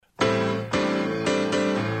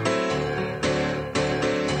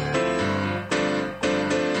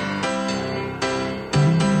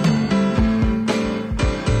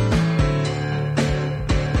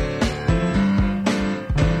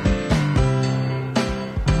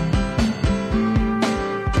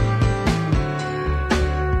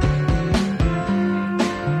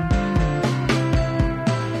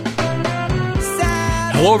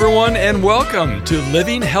Hello, everyone, and welcome to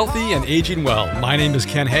Living Healthy and Aging Well. My name is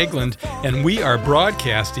Ken Haglund, and we are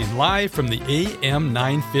broadcasting live from the AM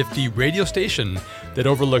 950 radio station that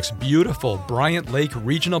overlooks beautiful Bryant Lake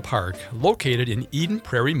Regional Park, located in Eden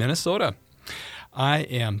Prairie, Minnesota. I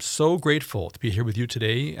am so grateful to be here with you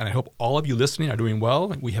today, and I hope all of you listening are doing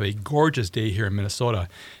well. We have a gorgeous day here in Minnesota,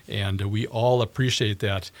 and we all appreciate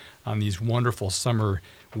that on these wonderful summer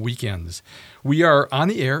weekends. We are on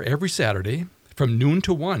the air every Saturday from noon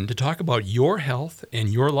to 1 to talk about your health and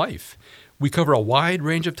your life. We cover a wide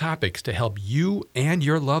range of topics to help you and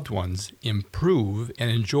your loved ones improve and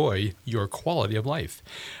enjoy your quality of life.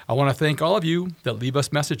 I want to thank all of you that leave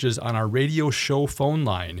us messages on our radio show phone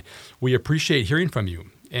line. We appreciate hearing from you,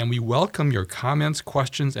 and we welcome your comments,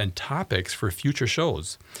 questions, and topics for future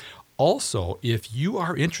shows. Also, if you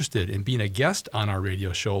are interested in being a guest on our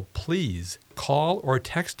radio show, please call or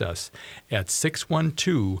text us at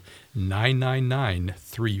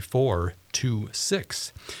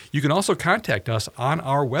 612-999-3426. You can also contact us on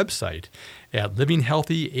our website at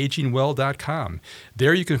livinghealthyagingwell.com.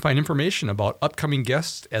 There you can find information about upcoming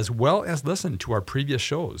guests as well as listen to our previous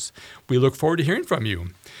shows. We look forward to hearing from you.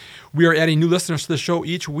 We are adding new listeners to the show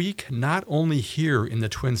each week, not only here in the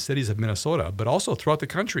Twin Cities of Minnesota, but also throughout the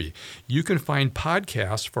country. You can find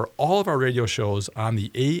podcasts for all of our radio shows on the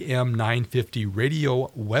AM 950 radio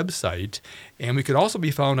website, and we could also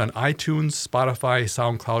be found on iTunes, Spotify,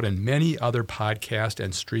 SoundCloud, and many other podcast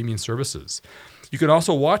and streaming services. You can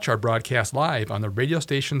also watch our broadcast live on the radio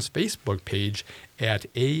station's Facebook page at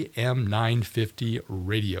AM 950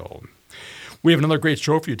 Radio. We have another great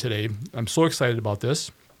show for you today. I'm so excited about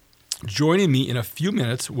this. Joining me in a few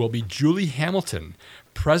minutes will be Julie Hamilton,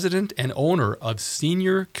 president and owner of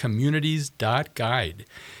SeniorCommunities.Guide.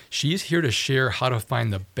 She's here to share how to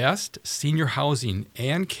find the best senior housing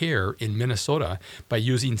and care in Minnesota by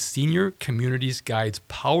using Senior Communities Guide's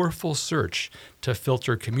powerful search to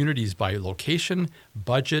filter communities by location,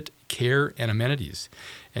 budget, care, and amenities.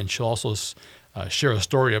 And she'll also share a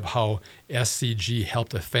story of how SCG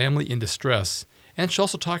helped a family in distress. And she'll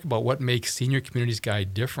also talk about what makes Senior Communities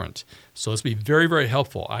Guide different. So this will be very, very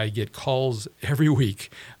helpful. I get calls every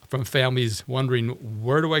week from families wondering,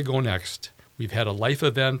 where do I go next? We've had a life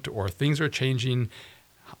event or things are changing.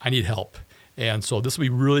 I need help. And so this will be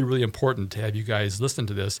really, really important to have you guys listen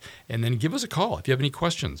to this and then give us a call if you have any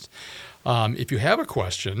questions. If you have a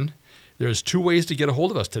question, there's two ways to get a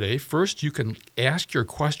hold of us today. First, you can ask your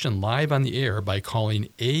question live on the air by calling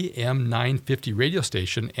AM 950 radio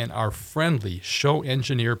station, and our friendly show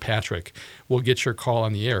engineer, Patrick, will get your call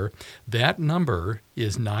on the air. That number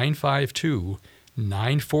is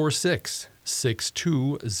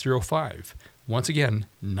 952-946-6205. Once again,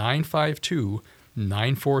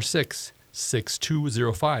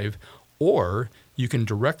 952-946-6205, or you can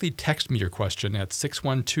directly text me your question at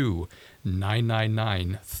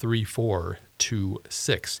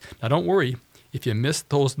 612-999-3426. Now, don't worry. If you missed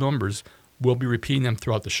those numbers, we'll be repeating them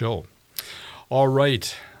throughout the show. All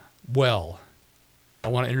right. Well, I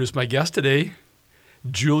want to introduce my guest today,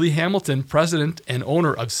 Julie Hamilton, president and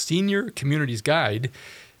owner of Senior Communities Guide.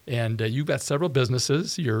 And you've got several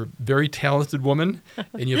businesses. You're a very talented woman,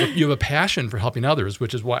 and you have a passion for helping others,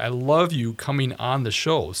 which is why I love you coming on the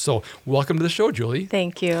show. So welcome to the show, Julie.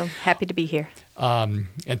 Thank you. Happy to be here. And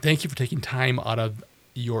thank you for taking time out of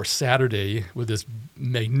your Saturday with this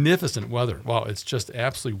magnificent weather. Wow, it's just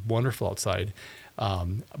absolutely wonderful outside.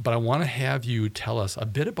 But I want to have you tell us a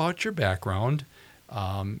bit about your background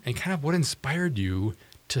and kind of what inspired you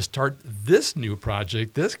to start this new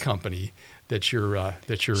project, this company that you're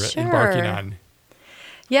embarking on.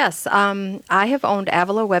 Yes, I have owned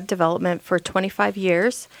Avila Web Development for 25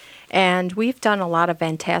 years, and we've done a lot of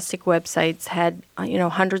fantastic websites, had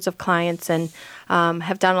hundreds of clients, and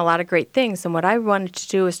have done a lot of great things. And what I wanted to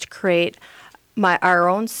do is to create our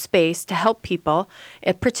own space to help people,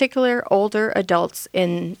 in particular older adults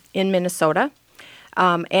in Minnesota.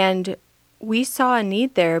 And we saw a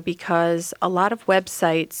need there because a lot of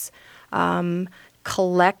websites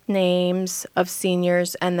collect names of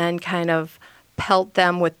seniors and then kind of pelt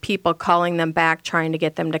them with people calling them back, trying to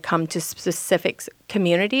get them to come to specific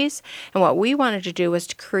communities. And what we wanted to do was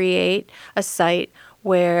to create a site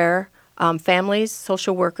where families,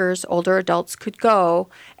 social workers, older adults could go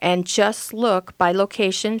and just look by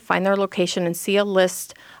location, find their location, and see a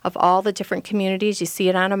list of all the different communities. You see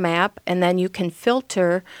it on a map, and then you can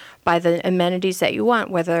filter by the amenities that you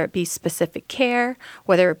want, whether it be specific care,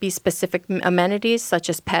 whether it be specific amenities such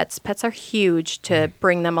as pets. Pets are huge to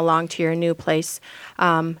bring them along to your new place.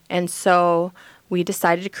 And so we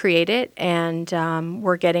decided to create it, and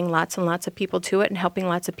we're getting lots and lots of people to it and helping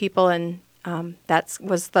lots of people, and that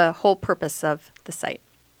was the whole purpose of the site.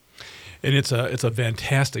 And it's a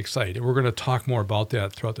fantastic site. And we're going to talk more about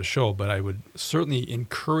that throughout the show, but I would certainly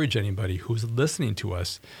encourage anybody who's listening to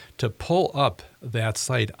us to pull up that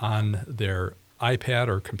site on their iPad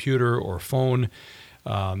or computer or phone.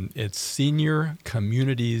 It's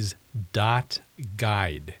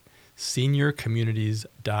seniorcommunities.guide.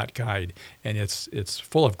 seniorcommunities.guide. And it's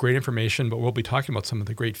full of great information, but we'll be talking about some of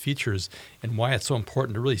the great features and why it's so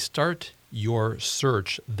important to really start your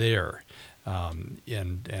search there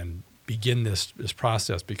and begin this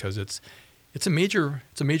process, because it's a major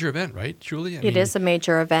event, right, Julie? It is a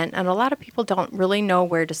major event, and a lot of people don't really know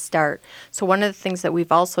where to start. So one of the things that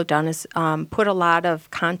we've also done is put a lot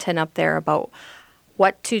of content up there about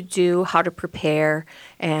what to do, how to prepare,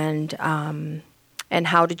 and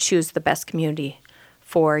how to choose the best community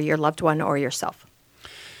for your loved one or yourself.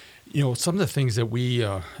 Some of the things that we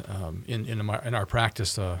in our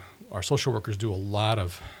practice, our social workers do a lot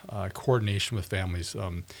of coordination with families.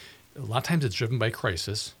 A lot of times it's driven by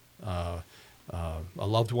crisis. A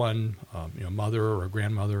loved one, mother or a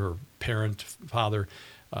grandmother or parent, father,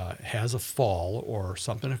 has a fall or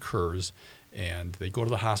something occurs, and they go to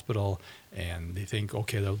the hospital and they think,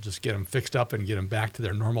 okay, they'll just get them fixed up and get them back to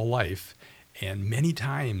their normal life. And many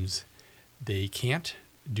times they can't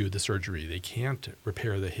do the surgery. They can't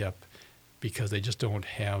repair the hip because they just don't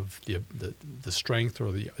have the strength,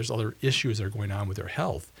 or there's other issues that are going on with their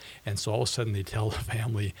health. And so all of a sudden they tell the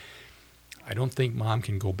family, I don't think mom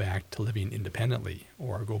can go back to living independently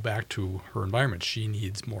or go back to her environment. She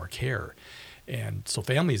needs more care. And so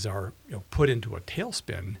families are put into a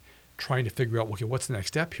tailspin trying to figure out, okay, what's the next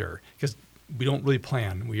step here? Because we don't really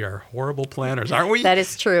plan. We are horrible planners, aren't we? That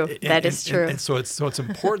is true. That is true. And so it's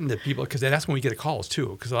important that people, because that's when we get calls too.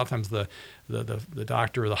 Because a lot of times the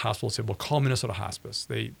doctor or the hospital say, well, call Minnesota Hospice.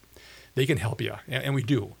 They can help you, and we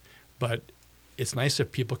do. But it's nice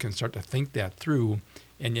if people can start to think that through,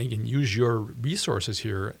 and you can use your resources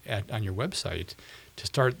here on your website to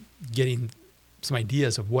start getting some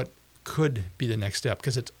ideas of what could be the next step,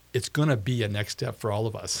 because it's going to be a next step for all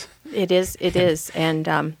of us. It is. And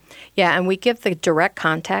and we give the direct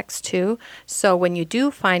contacts too. So when you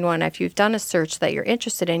do find one, if you've done a search that you're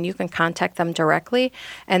interested in, you can contact them directly,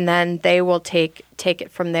 and then they will take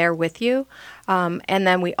it from there with you. And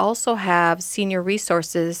then we also have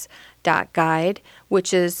seniorresources.guide,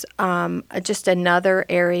 which is just another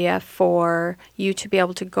area for you to be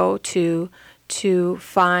able to go to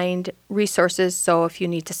find resources. So if you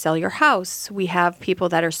need to sell your house, we have people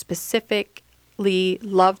that are specifically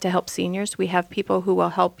love to help seniors. We have people who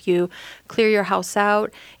will help you clear your house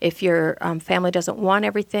out. If your family doesn't want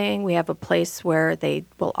everything, we have a place where they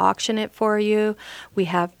will auction it for you. We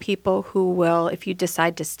have people who will, if you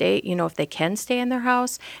decide to stay, if they can stay in their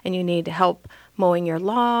house and you need help mowing your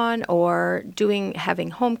lawn or having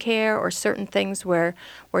home care or certain things where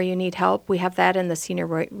you need help, we have that in the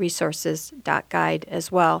seniorresources.guide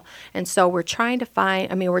as well. And so we're trying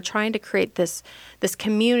to create this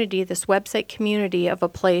community, this website community of a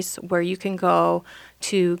place where you can go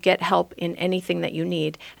to get help in anything that you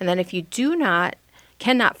need. And then if you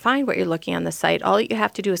cannot find what you're looking on the site, all you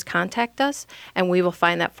have to do is contact us, and we will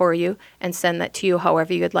find that for you and send that to you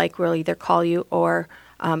however you'd like. We'll either call you or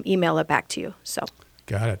email it back to you. So,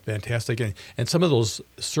 got it. Fantastic. And some of those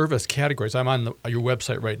service categories, I'm on your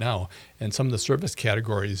website right now, and some of the service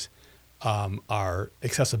categories are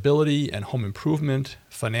accessibility and home improvement,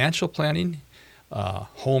 financial planning,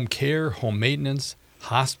 home care, home maintenance,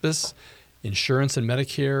 hospice, insurance and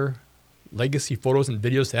Medicare, legacy photos and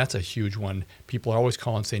videos. That's a huge one. People are always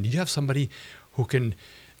calling saying, do you have somebody who can,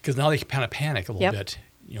 because now they can kind of panic a little bit.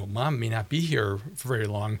 Mom may not be here for very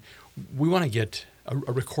long. We want to get a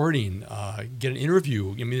recording, get an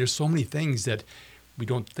interview. There's so many things that we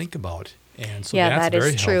don't think about. And so that's that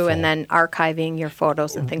very is true. helpful. And then archiving your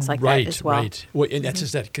photos and things like that as well. Right. Well, and that's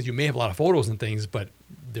just that, because you may have a lot of photos and things, but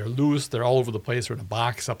they're loose. They're all over the place. They're in a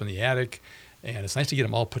box up in the attic. And it's nice to get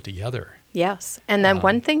them all put together. Yes. And then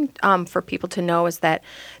one thing for people to know is that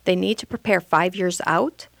they need to prepare 5 years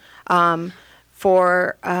out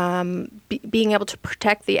for being able to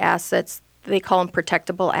protect the assets. They call them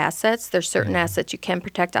protectable assets. There's certain assets you can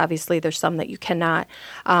protect. Obviously, there's some that you cannot.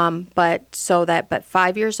 But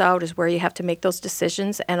 5 years out is where you have to make those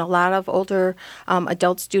decisions. And a lot of older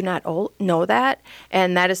adults do not know that.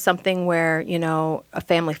 And that is something where, a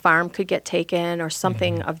family farm could get taken or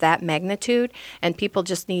something of that magnitude. And people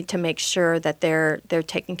just need to make sure that they're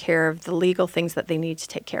taking care of the legal things that they need to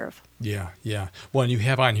take care of. Yeah. Well, and you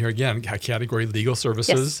have on here again a category: legal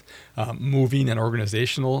services, moving and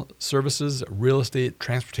organizational services, real estate,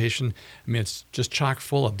 transportation. It's just chock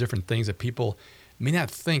full of different things that people may not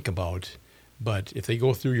think about, but if they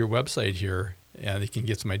go through your website here and they can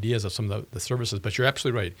get some ideas of some of the services. But you're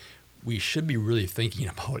absolutely right. We should be really thinking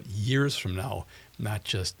about years from now, not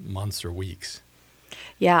just months or weeks.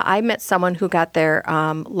 Yeah, I met someone who got their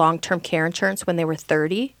long-term care insurance when they were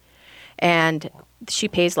 30, and she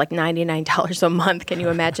pays like $99 a month. Can you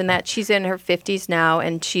imagine that? She's in her 50s now,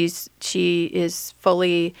 and she is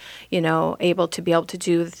fully, able to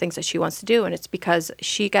do the things that she wants to do. And it's because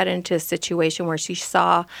she got into a situation where she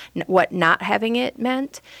saw what not having it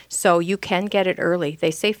meant. So you can get it early.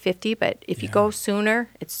 They say 50, but if you go sooner,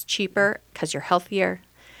 it's cheaper because you're healthier.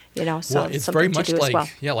 So well, it's very much like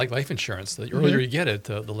like life insurance. The earlier you get it,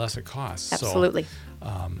 the less it costs. Absolutely. So,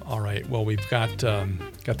 all right. Well, we've got the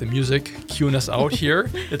music cueing us out here.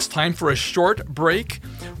 It's time for a short break.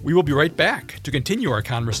 We will be right back to continue our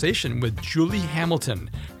conversation with Julie Hamilton,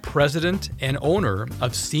 president and owner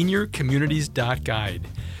of SeniorCommunities.Guide,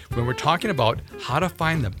 when we're talking about how to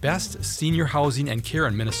find the best senior housing and care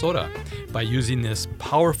in Minnesota by using this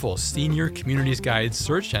powerful Senior Communities Guide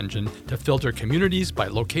search engine to filter communities by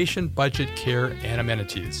location, budget, care, and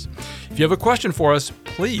amenities. If you have a question for us,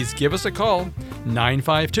 please give us a call,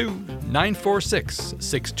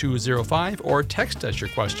 952-946-6205, or text us your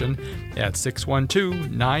question at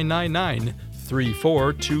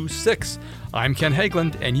 612-999-3426. I'm Ken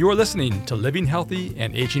Hageland, and you are listening to Living Healthy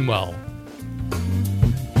and Aging Well.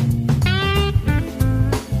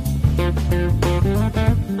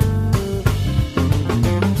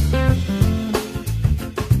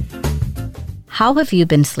 How have you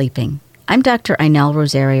been sleeping? I'm Dr. Inel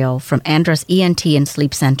Rosario from Andros ENT and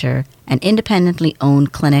Sleep Center, an independently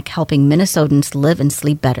owned clinic helping Minnesotans live and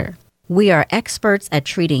sleep better. We are experts at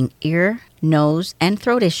treating ear, nose, and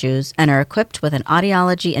throat issues and are equipped with an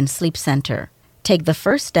audiology and sleep center. Take the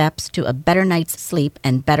first steps to a better night's sleep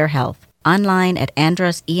and better health. Online at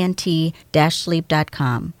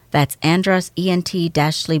androsent-sleep.com. That's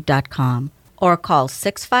androsent-sleep.com. Or call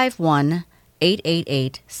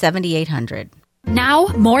 651-888-7800. Now,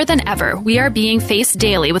 more than ever, we are being faced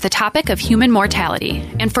daily with the topic of human mortality,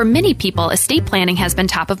 and for many people, estate planning has been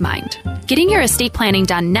top of mind. Getting your estate planning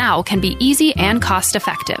done now can be easy and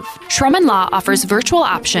cost-effective. Schroman Law offers virtual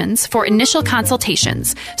options for initial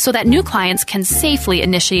consultations so that new clients can safely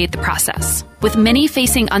initiate the process. With many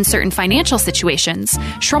facing uncertain financial situations,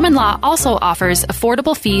 Schroman Law also offers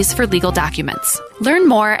affordable fees for legal documents. Learn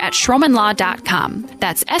more at schromanlaw.com.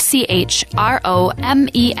 That's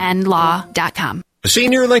SCHROMEN law.com. The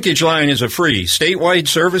Senior Linkage Line is a free, statewide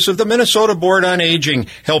service of the Minnesota Board on Aging,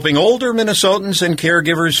 helping older Minnesotans and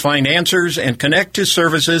caregivers find answers and connect to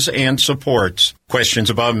services and supports.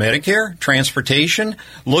 Questions about Medicare, transportation,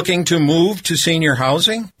 looking to move to senior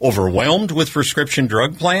housing, overwhelmed with prescription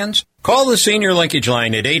drug plans? Call the Senior Linkage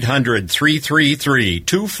Line at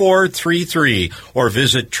 800-333-2433 or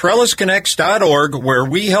visit trellisconnects.org, where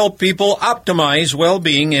we help people optimize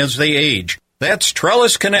well-being as they age. That's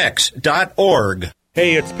trellisconnects.org.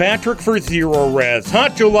 Hey, it's Patrick for Zero Res.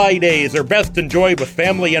 Hot July days are best enjoyed with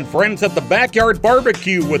family and friends at the Backyard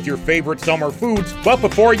Barbecue with your favorite summer foods. But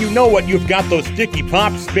before you know it, you've got those sticky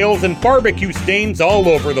pop spills and barbecue stains all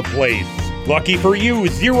over the place. Lucky for you,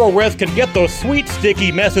 Zero Res can get those sweet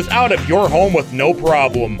sticky messes out of your home with no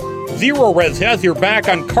problem. Zero Res has your back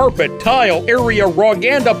on carpet, tile, area rug,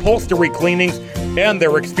 and upholstery cleanings, and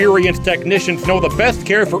their experienced technicians know the best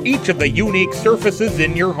care for each of the unique surfaces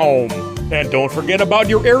in your home. And don't forget about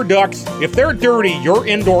your air ducts. If they're dirty, your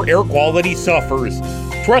indoor air quality suffers.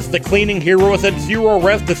 Trust the cleaning heroes at Zero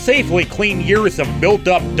Res to safely clean years of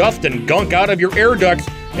built-up dust and gunk out of your air ducts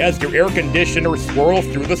as your air conditioner swirls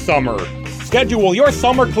through the summer. Schedule your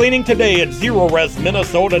summer cleaning today at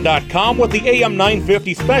ZeroResMinnesota.com with the AM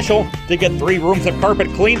 950 special to get 3 rooms of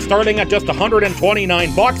carpet cleaned starting at just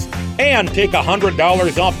 $129 and take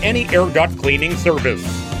 $100 off any air duct cleaning service.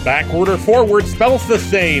 Backward or forward spells the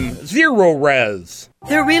same. Zero Res.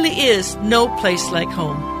 There really is no place like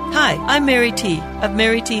home. Hi, I'm Mary T. of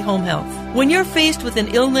Mary T. Home Health. When you're faced with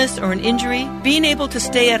an illness or an injury, being able to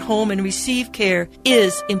stay at home and receive care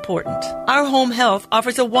is important. Our home health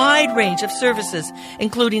offers a wide range of services,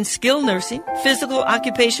 including skilled nursing, physical,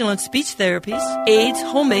 occupational, and speech therapies, aides,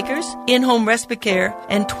 homemakers, in-home respite care,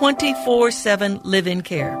 and 24/7 live-in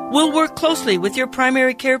care. We'll work closely with your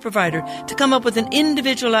primary care provider to come up with an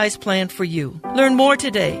individualized plan for you. Learn more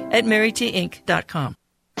today at MaryTinc.com.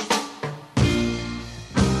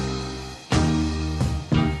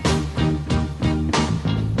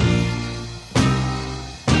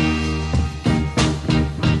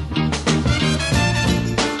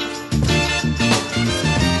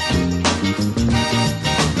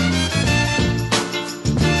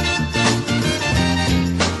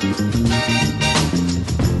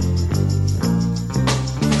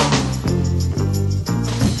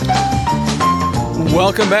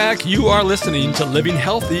 Welcome back. You are listening to Living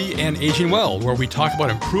Healthy and Aging Well, where we talk about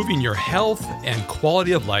improving your health and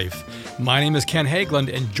quality of life. My name is Ken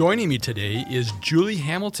Hageland, and joining me today is Julie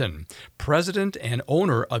Hamilton, president and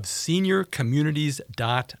owner of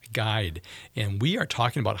SeniorCommunities.Guide. And we are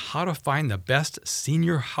talking about how to find the best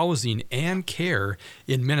senior housing and care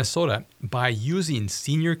in Minnesota by using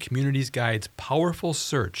Senior Communities Guide's powerful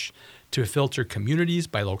search to filter communities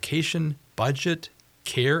by location, budget,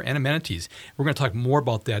 care, and amenities. We're going to talk more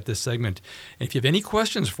about that this segment. And if you have any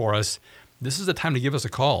questions for us, this is the time to give us a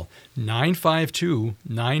call,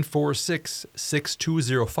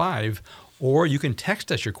 952-946-6205, or you can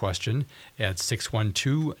text us your question at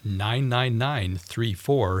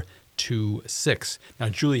 612-999-3426. Now,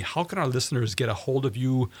 Julie, how can our listeners get a hold of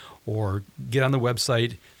you or get on the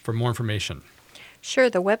website for more information?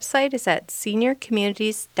 Sure. The website is at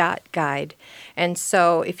SeniorCommunities.Guide. And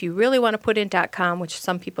so if you really want to put in .com, which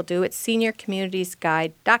some people do, it's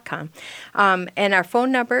SeniorCommunitiesGuide.com. And our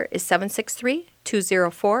phone number is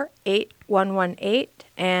 763-204-8118.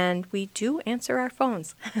 And we do answer our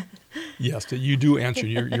phones. Yes, you do answer.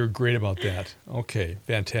 You're great about that. Okay,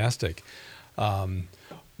 fantastic.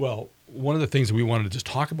 Well, one of the things that we wanted to just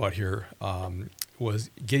talk about here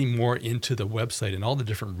was getting more into the website and all the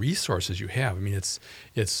different resources you have. I mean, it's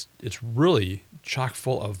really chock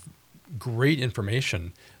full of great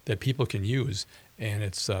information that people can use, and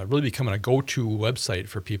it's really becoming a go-to website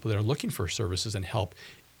for people that are looking for services and help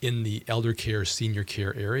in the elder care, senior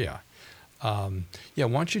care area. Why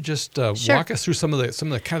don't you just Sure. walk us through some of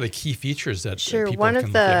the kind of the key features that Sure. people One can of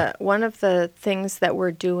look at? one of the things that we're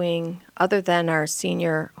doing, other than our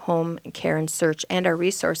senior home care and search and our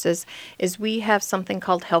resources, is we have something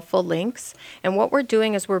called Helpful Links. And what we're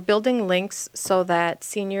doing is we're building links so that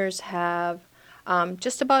seniors have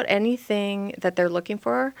just about anything that they're looking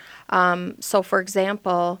for. So, for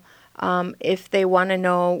example, if they want to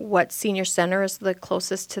know what senior center is the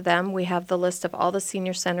closest to them, we have the list of all the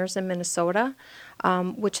senior centers in Minnesota,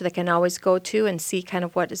 which they can always go to and see kind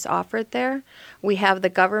of what is offered there. We have the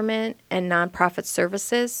government and nonprofit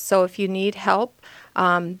services. So if you need help,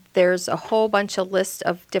 there's a whole bunch of lists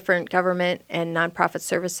of different government and nonprofit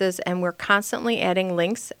services, and we're constantly adding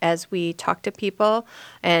links as we talk to people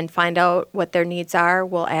and find out what their needs are.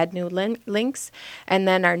 We'll add new links. And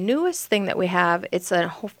then our newest thing that we have, it's an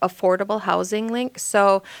affordable housing link.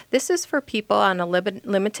 So this is for people on a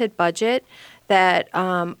limited budget that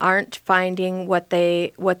aren't finding what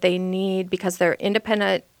they need because they're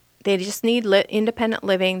independent. They just need independent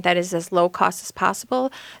living that is as low cost as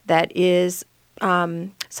possible, that is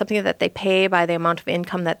something that they pay by the amount of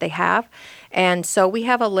income that they have. And so we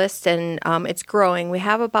have a list, and it's growing. We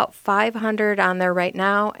have about 500 on there right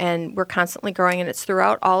now, and we're constantly growing, and it's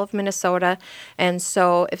throughout all of Minnesota. And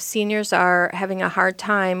so if seniors are having a hard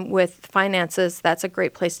time with finances, that's a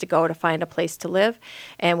great place to go to find a place to live.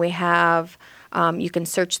 And we have, you can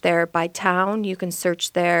search there by town. You can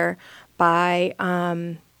search there by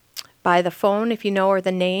the phone if you know, or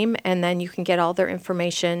the name, and then you can get all their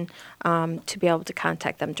information to be able to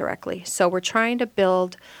contact them directly. So we're trying to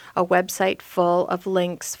build a website full of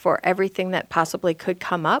links for everything that possibly could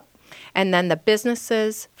come up. And then the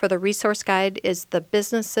businesses, for the resource guide, is the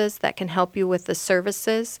businesses that can help you with the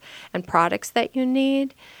services and products that you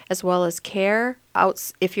need, as well as care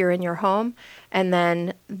out if you're in your home. And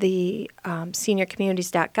then the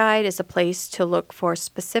SeniorCommunities.Guide is a place to look for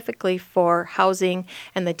specifically for housing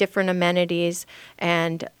and the different amenities.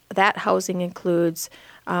 And that housing includes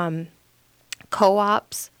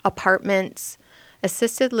co-ops, apartments,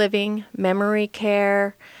 assisted living, memory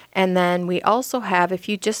care, and then we also have, if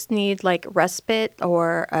you just need like respite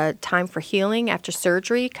or time for healing after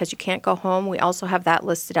surgery because you can't go home, we also have that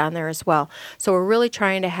listed on there as well. So we're really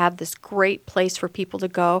trying to have this great place for people to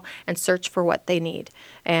go and search for what they need.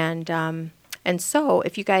 And so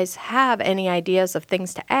if you guys have any ideas of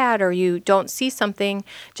things to add or you don't see something,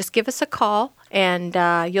 just give us a call and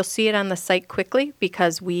you'll see it on the site quickly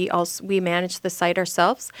because we manage the site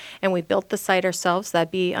ourselves and we built the site ourselves.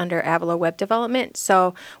 That'd be under Avila Web Development.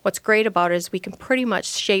 So what's great about it is we can pretty much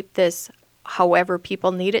shape this however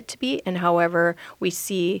people need it to be and however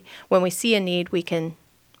when we see a need, we can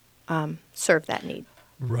serve that need.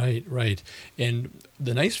 Right. And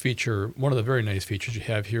the nice feature, one of the very nice features you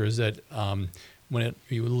have here is that when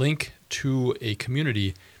you link to a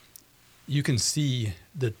community, you can see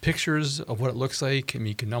the pictures of what it looks like. I mean,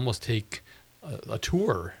 you can almost take a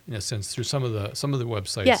tour, in a sense, through some of the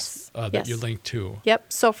websites that you link to.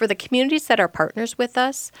 Yep. So for the communities that are partners with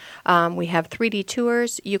us, we have 3D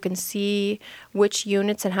tours. You can see which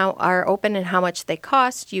units and how are open and how much they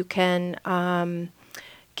cost. You can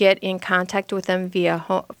get in contact with them via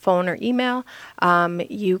phone or email.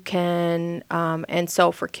 You can, and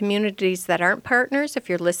so for communities that aren't partners, if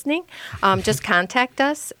you're listening, just contact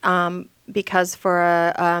us. Because for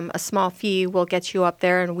a small fee, we'll get you up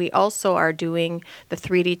there. And we also are doing the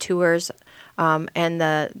 3D tours and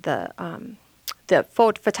the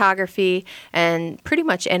photography and pretty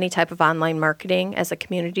much any type of online marketing as a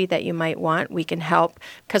community that you might want. We can help,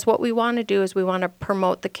 because what we want to do is we want to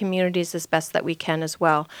promote the communities as best that we can as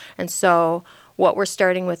well. And so what we're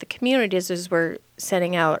starting with the communities is we're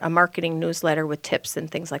sending out a marketing newsletter with tips and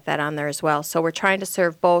things like that on there as well. So we're trying to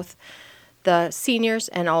serve both the seniors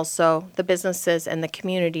and also the businesses and the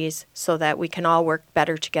communities so that we can all work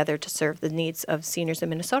better together to serve the needs of seniors in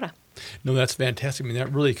Minnesota. No, that's fantastic. I mean,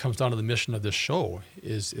 that really comes down to the mission of this show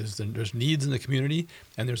is there's needs in the community,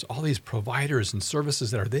 and there's all these providers and services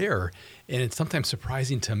that are there. And it's sometimes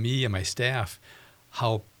surprising to me and my staff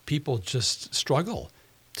how people just struggle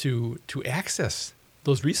to access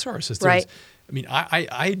those resources. Right. I mean,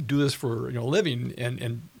 I do this for a living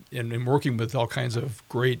and working with all kinds of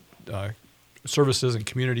great services and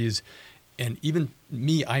communities. And even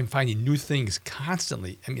me, I'm finding new things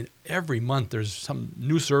constantly. I mean, every month there's some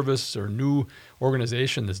new service or new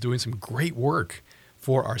organization that's doing some great work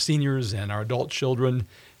for our seniors and our adult children.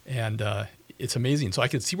 And it's amazing. So I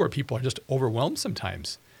can see where people are just overwhelmed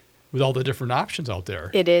sometimes with all the different options out there.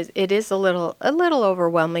 It is a little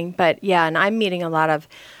overwhelming, but yeah, and I'm meeting a lot of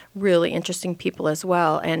really interesting people as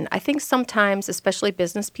well. And I think sometimes, especially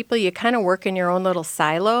business people, you kind of work in your own little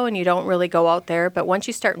silo and you don't really go out there. But once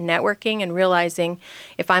you start networking and realizing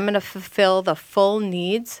if I'm going to fulfill the full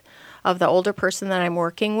needs of the older person that I'm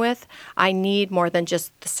working with, I need more than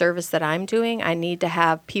just the service that I'm doing. I need to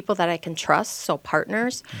have people that I can trust, so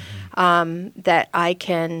partners, that I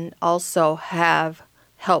can also have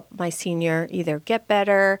help my senior either get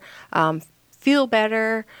better, feel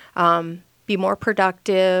better, be more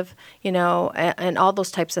productive, and all those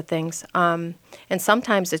types of things. And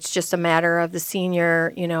sometimes it's just a matter of the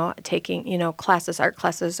senior, taking, classes, art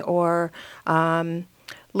classes, or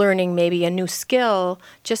learning maybe a new skill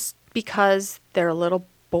just because they're a little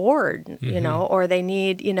bored, or they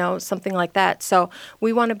need, something like that. So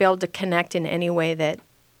we want to be able to connect in any way that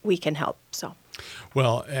we can help. So.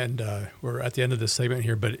 Well, and we're at the end of this segment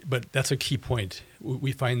here, but that's a key point.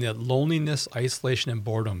 We find that loneliness, isolation, and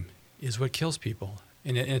boredom is what kills people.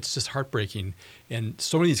 And it's just heartbreaking. And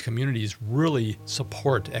so many of these communities really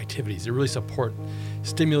support activities. They really support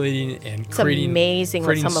stimulating and creating. It's amazing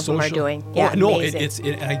what some of them are doing. Yeah,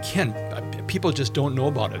 amazing. People just don't know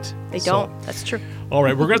about it. They don't. That's true. All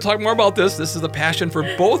right, we're going to talk more about this. This is a passion for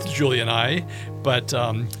both Julie and I. But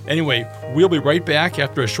anyway, we'll be right back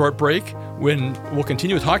after a short break when we'll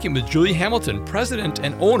continue talking with Julie Hamilton, president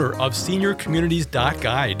and owner of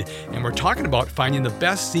SeniorCommunities.Guide. And we're talking about finding the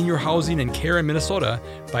best senior housing and care in Minnesota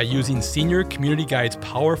by using Senior Community Guide's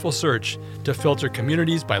powerful search to filter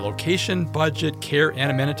communities by location, budget, care, and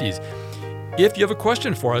amenities. If you have a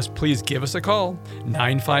question for us, please give us a call,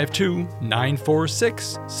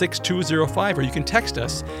 952-946-6205, or you can text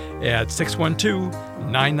us at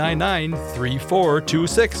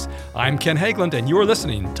 612-999-3426. I'm Ken Hageland, and you are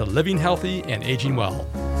listening to Living Healthy and Aging Well.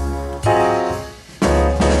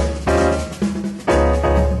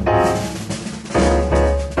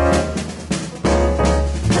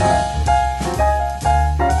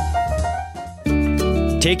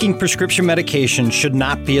 Taking prescription medication should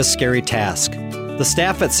not be a scary task. The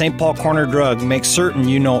staff at St. Paul Corner Drug makes certain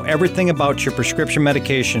you know everything about your prescription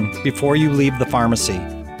medication before you leave the pharmacy.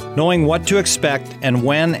 Knowing what to expect and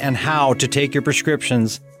when and how to take your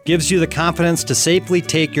prescriptions gives you the confidence to safely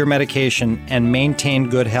take your medication and maintain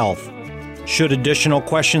good health. Should additional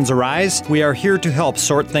questions arise, we are here to help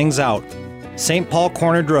sort things out. St. Paul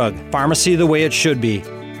Corner Drug, pharmacy the way it should be,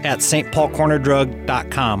 at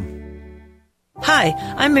stpaulcornerdrug.com. Hi,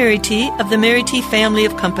 I'm Mary T. of the Mary T. family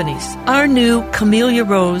of companies. Our new Camellia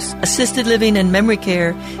Rose Assisted Living and Memory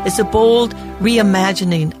Care is a bold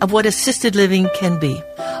reimagining of what assisted living can be.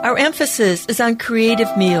 Our emphasis is on creative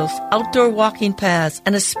meals, outdoor walking paths,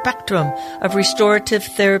 and a spectrum of restorative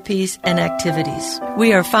therapies and activities.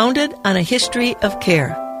 We are founded on a history of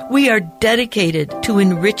care. We are dedicated to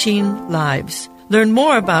enriching lives. Learn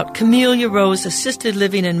more about Camellia Rose Assisted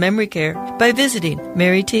Living and Memory Care by visiting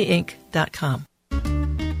MaryTinc.com.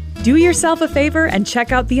 Do yourself a favor and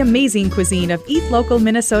check out the amazing cuisine of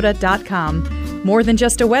EatLocalMinnesota.com. More than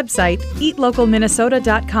just a website,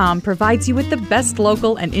 EatLocalMinnesota.com provides you with the best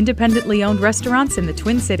local and independently owned restaurants in the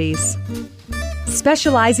Twin Cities.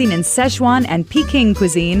 Specializing in Szechuan and Peking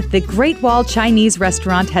cuisine, the Great Wall Chinese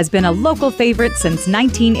restaurant has been a local favorite since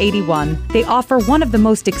 1981. They offer one of the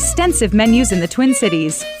most extensive menus in the Twin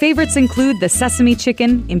Cities. Favorites include the sesame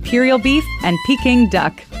chicken, imperial beef, and Peking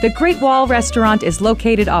duck. The Great Wall restaurant is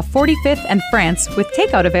located off 45th and France, with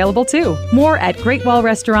takeout available too. More at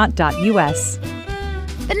greatwallrestaurant.us.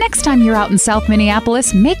 The next time you're out in South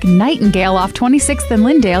Minneapolis, make Nightingale off 26th and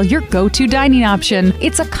Lyndale your go-to dining option.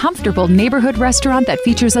 It's a comfortable neighborhood restaurant that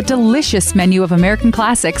features a delicious menu of American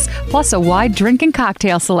classics, plus a wide drink and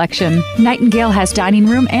cocktail selection. Nightingale has dining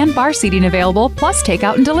room and bar seating available, plus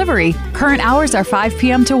takeout and delivery. Current hours are 5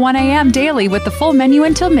 p.m. to 1 a.m. daily with the full menu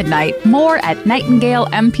until midnight. More at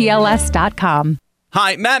nightingalempls.com.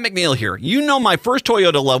 Hi, Matt McNeil here. You know my first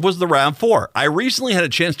Toyota love was the RAV4. I recently had a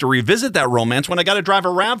chance to revisit that romance when I got to drive a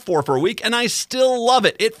RAV4 for a week, and I still love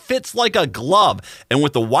it. It fits like a glove. And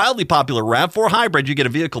with the wildly popular RAV4 Hybrid, you get a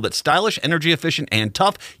vehicle that's stylish, energy efficient, and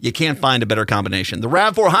tough. You can't find a better combination. The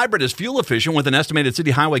RAV4 Hybrid is fuel efficient with an estimated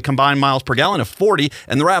city highway combined miles per gallon of 40,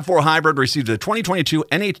 and the RAV4 Hybrid received a 2022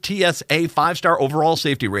 NHTSA 5-star overall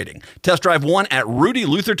safety rating. Test drive one at Rudy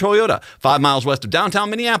Luther Toyota, 5 miles west of downtown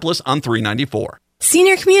Minneapolis on 394.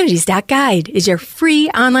 SeniorCommunities.guide is your free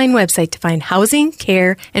online website to find housing,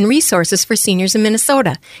 care, and resources for seniors in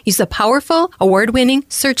Minnesota. Use the powerful, award-winning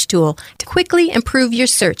search tool to quickly improve your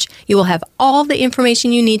search. You will have all the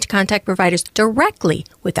information you need to contact providers directly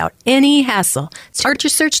without any hassle. Start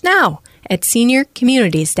your search now at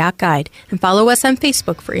SeniorCommunities.guide and follow us on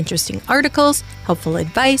Facebook for interesting articles, helpful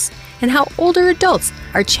advice, and how older adults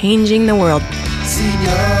are changing the world.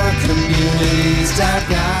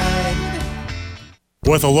 SeniorCommunities.guide.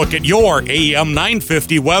 With a look at your AM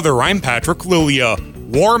 950 weather, I'm Patrick Lilia.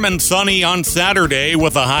 Warm and sunny on Saturday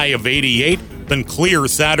with a high of 88, then clear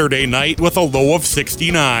Saturday night with a low of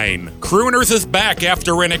 69. Crooners is back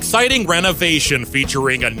after an exciting renovation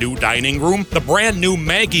featuring a new dining room, the brand new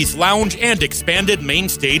Maggie's Lounge, and expanded main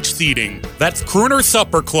stage seating. That's Crooner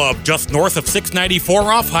Supper Club, just north of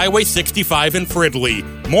 694 off Highway 65 in Fridley.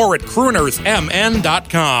 More at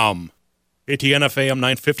croonersmn.com. ATNF AM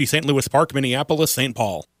 950, St. Louis Park, Minneapolis, St.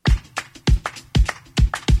 Paul.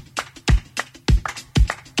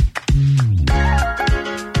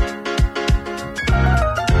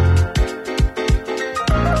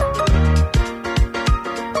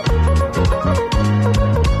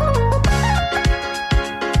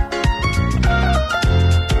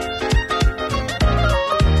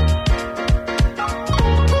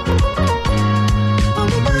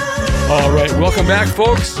 All right, welcome back,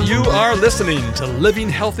 folks. You are listening to Living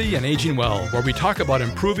Healthy and Aging Well, where we talk about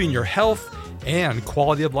improving your health and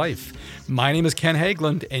quality of life. My name is Ken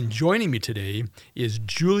Hageland, and joining me today is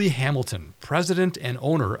Julie Hamilton, president and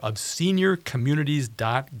owner of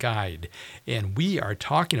SeniorCommunities.guide. And we are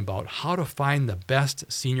talking about how to find the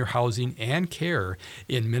best senior housing and care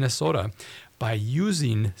in Minnesota by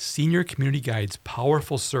using Senior Community Guide's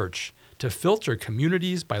powerful search to filter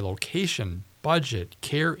communities by location, budget,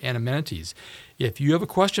 care, and amenities. If you have a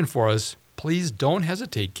question for us, please don't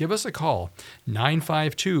hesitate. Give us a call,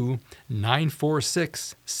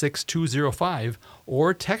 952-946-6205,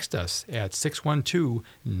 or text us at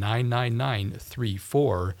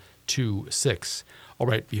 612-999-3426. All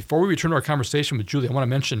right, before we return to our conversation with Julie, I want to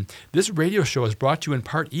mention this radio show is brought to you in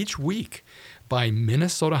part each week by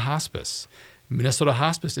Minnesota Hospice. Minnesota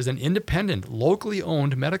Hospice is an independent, locally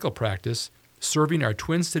owned medical practice serving our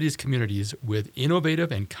Twin Cities communities with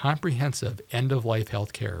innovative and comprehensive end-of-life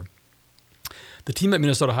health care. The team at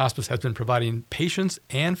Minnesota Hospice has been providing patients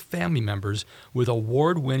and family members with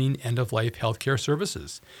award-winning end-of-life health care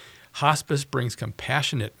services. Hospice brings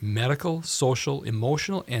compassionate medical, social,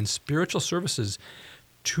 emotional, and spiritual services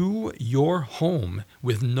to your home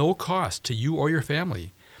with no cost to you or your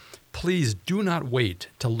family. Please do not wait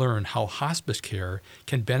to learn how hospice care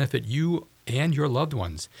can benefit you and your loved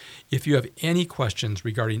ones. If you have any questions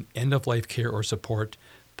regarding end-of-life care or support,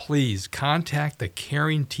 please contact the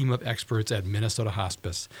caring team of experts at Minnesota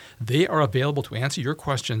Hospice. They are available to answer your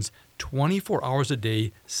questions 24 hours a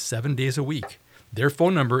day, 7 days a week. Their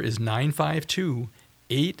phone number is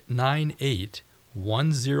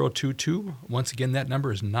 952-898-1022. Once again, that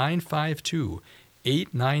number is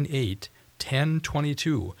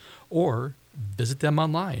 952-898-1022. Or visit them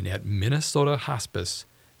online at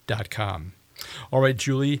minnesotahospice.com. All right,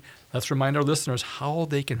 Julie, let's remind our listeners how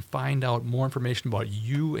they can find out more information about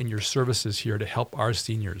you and your services here to help our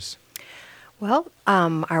seniors. Well,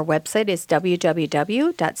 our website is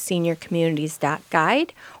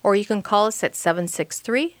www.seniorcommunities.guide, or you can call us at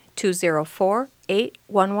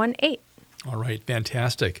 763-204-8118. All right,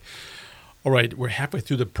 fantastic. All right, we're halfway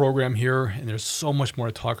through the program here, and there's so much more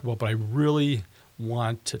to talk about, but I really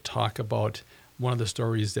want to talk about one of the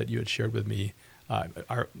stories that you had shared with me.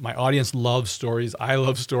 My audience loves stories. I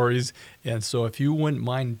love stories. And so if you wouldn't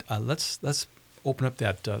mind, let's open up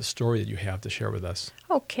that story that you have to share with us.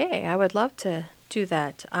 Okay, I would love to do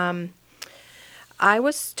that. I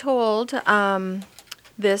was told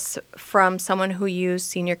this from someone who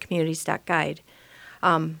used seniorcommunities.guide.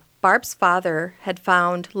 Barb's father had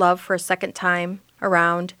found love for a second time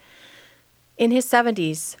around in his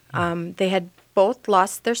 70s. They had both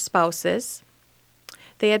lost their spouses.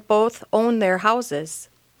 They had both owned their houses.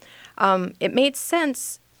 It made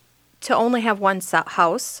sense to only have one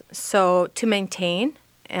house, so to maintain.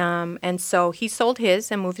 And so he sold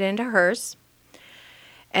his and moved into hers.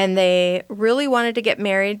 And they really wanted to get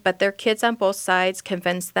married, but their kids on both sides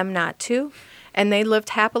convinced them not to. And they lived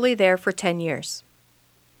happily there for 10 years.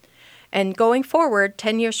 And going forward,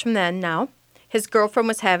 10 years from then now, his girlfriend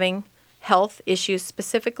was having health issues,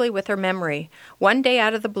 specifically with her memory. One day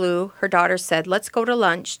out of the blue, her daughter said, "Let's go to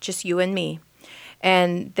lunch, just you and me."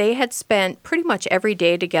 And they had spent pretty much every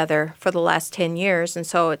day together for the last 10 years, and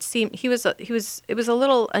so it seemed it was a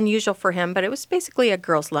little unusual for him, but it was basically a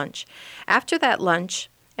girls' lunch. After that lunch,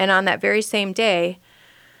 and on that very same day,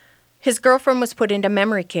 his girlfriend was put into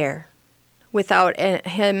memory care without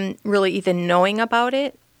him really even knowing about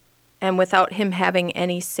it and without him having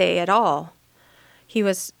any say at all. He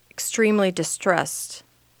was extremely distressed.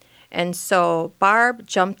 And so Barb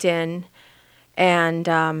jumped in,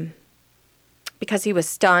 and because he was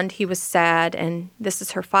stunned, he was sad, and this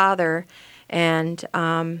is her father, and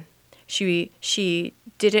she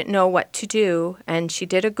didn't know what to do, and she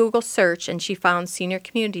did a Google search, and she found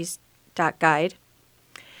seniorcommunities.guide,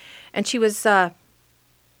 and she was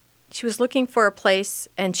looking for a place,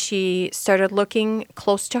 and she started looking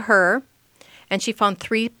close to her, and she found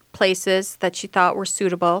 3 places that she thought were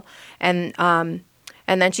suitable, and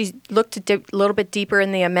then she looked a little bit deeper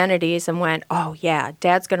in the amenities and went, "Oh yeah,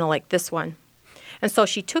 Dad's gonna like this one." And so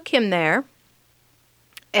she took him there,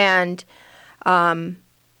 and the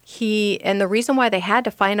reason why they had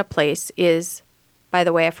to find a place is, by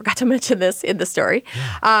the way, I forgot to mention this in the story,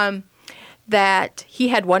 that he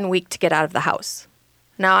had 1 week to get out of the house.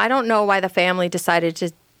 Now, I don't know why the family decided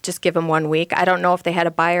to just give him 1 week. I don't know if they had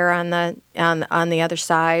a buyer on the other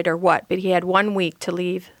side or what, but he had 1 week to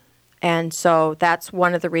leave. And so that's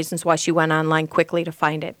one of the reasons why she went online quickly to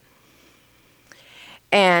find it.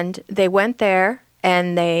 And they went there,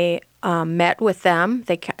 and they met with them.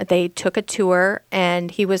 They took a tour, and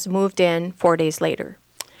he was moved in 4 days later.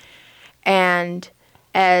 And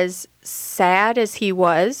as sad as he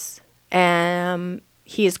was,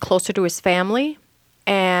 he is closer to his family,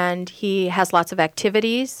 and he has lots of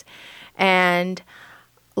activities. And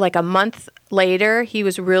like a month later, he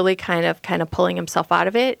was really kind of pulling himself out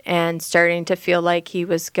of it and starting to feel like he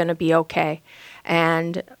was going to be okay.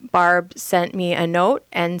 And Barb sent me a note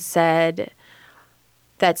and said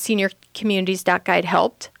that seniorcommunities.guide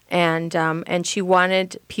helped, and she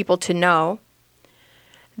wanted people to know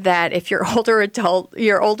that if your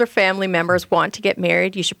older family members want to get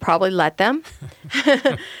married, you should probably let them.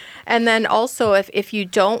 And then also, if you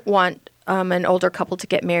don't want an older couple to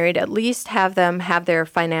get married, at least have them have their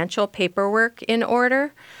financial paperwork in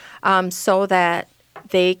order, so that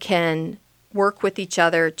they can work with each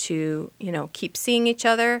other to, keep seeing each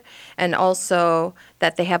other, and also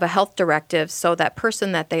that they have a health directive so that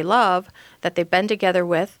person that they love, that they've been together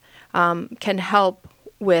with, can help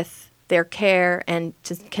with their care and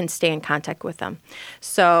can stay in contact with them.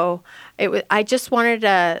 So I just wanted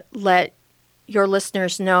to let your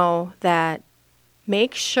listeners know that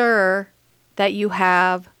make sure that you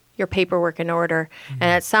have your paperwork in order. Mm-hmm.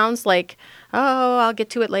 And it sounds like, oh, I'll get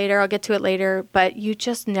to it later, but you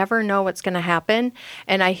just never know what's going to happen.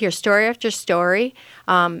 And I hear story after story,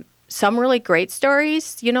 some really great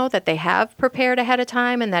stories, that they have prepared ahead of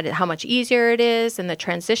time, and that how much easier it is, and the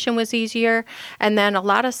transition was easier. And then a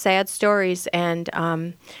lot of sad stories. And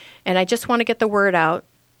I just want to get the word out.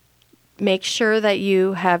 Make sure that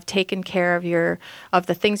you have taken care of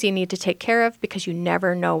the things you need to take care of, because you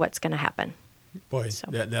never know what's going to happen. Boy,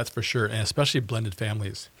 that's for sure, and especially blended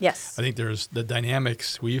families. Yes. I think there's the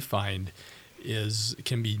dynamics we find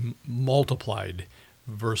can be multiplied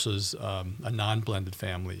versus a non-blended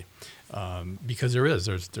family, because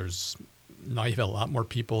there's now you have a lot more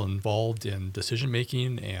people involved in decision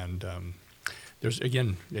making, and there's,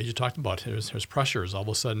 again, as you talked about, there's pressures. All of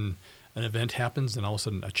a sudden, an event happens, and all of a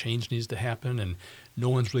sudden a change needs to happen, and no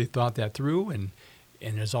one's really thought that through, and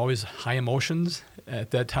there's always high emotions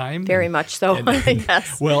at that time. Very much so.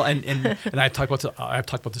 Yes. Well, and I've talked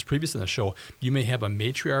about this previously in the show. You may have a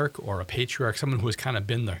matriarch or a patriarch, someone who has kind of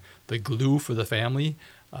been the glue for the family,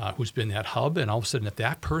 who's been that hub, and all of a sudden, if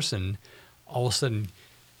that person all of a sudden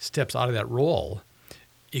steps out of that role,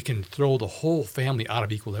 it can throw the whole family out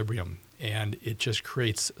of equilibrium, and it just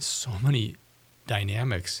creates so many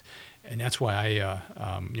dynamics. And that's why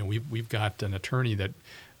we've got an attorney that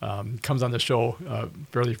comes on the show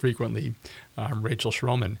fairly frequently, Rachel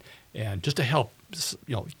Schroman, and just to help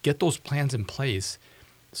get those plans in place,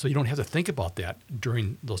 so you don't have to think about that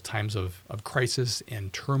during those times of crisis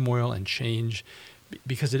and turmoil and change,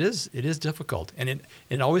 because it is difficult, and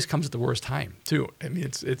it always comes at the worst time too. I mean,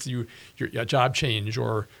 it's your job change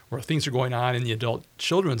or things are going on in the adult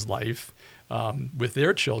children's life with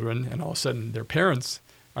their children, and all of a sudden their parents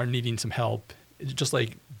are needing some help. It's just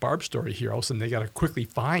like Barb's story here. All of a sudden they got to quickly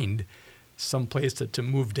find some place to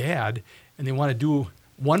move dad, and they want to do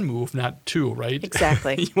one move, not two, right?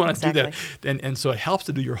 Exactly. You want to do that. And so it helps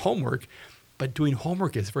to do your homework, but doing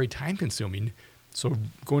homework is very time consuming. So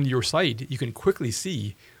going to your site, you can quickly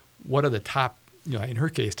see what are the top, in her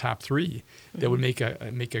case, top 3 that would make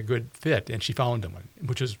a good fit. And she found them,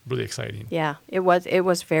 which is really exciting. Yeah, it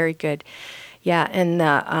was very good. Yeah, and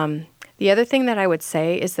the other thing that I would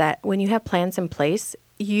say is that when you have plans in place,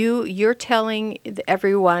 you're telling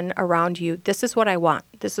everyone around you, this is what I want.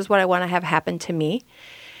 This is what I want to have happen to me.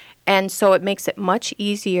 And so it makes it much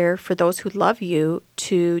easier for those who love you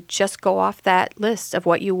to just go off that list of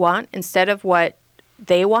what you want instead of what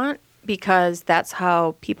they want, because that's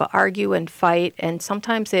how people argue and fight. And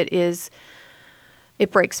sometimes it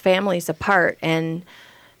breaks families apart. And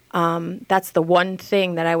that's the one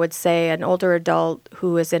thing that I would say an older adult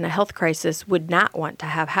who is in a health crisis would not want to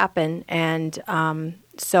have happen. And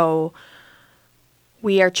so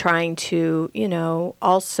we are trying to,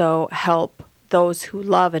 also help those who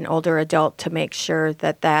love an older adult to make sure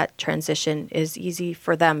that transition is easy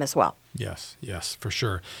for them as well. Yes, for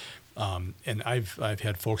sure. And I've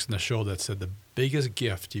had folks in the show that said the biggest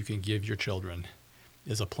gift you can give your children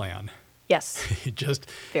is a plan. Yes, just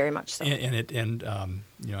very much so. And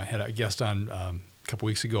I had a guest on a couple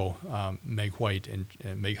weeks ago, Meg White and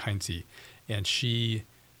Meg Heinze, and she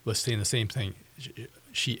was saying the same thing.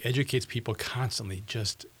 She educates people constantly.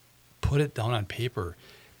 Just put it down on paper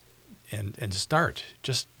and start.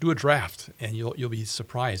 Just do a draft, and you'll be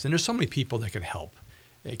surprised. And there's so many people that can help,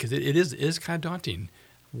 because it is kind of daunting.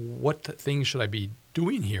 What things should I be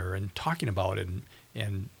doing here and talking about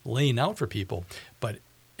and laying out for people? But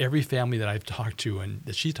every family that I've talked to and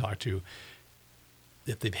that she talked to,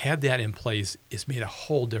 if they've had that in place, it's made a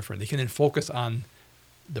whole difference. They can then focus on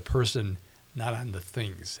the person, not on the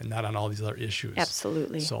things, and not on all these other issues.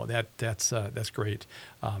 Absolutely. So that's great.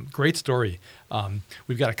 Great story.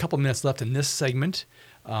 We've got a couple minutes left in this segment.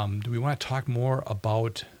 Do we want to talk more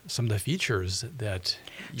about some of the features that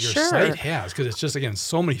your site has? Because it's just, again,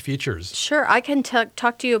 so many features. Sure. I can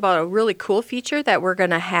talk to you about a really cool feature that we're going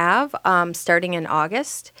to have starting in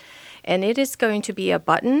August. And it is going to be a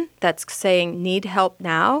button that's saying need help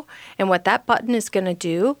now. And what that button is going to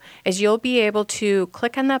do is you'll be able to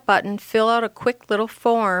click on that button, fill out a quick little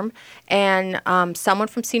form, and someone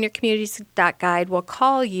from seniorcommunities.guide will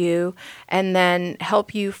call you and then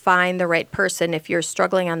help you find the right person if you're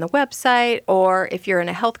struggling on the website, or if you're in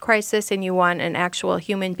a health crisis and you want an actual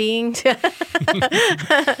human being to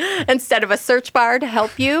instead of a search bar to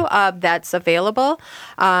help you, that's available.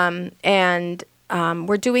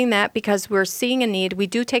 We're doing that because we're seeing a need. We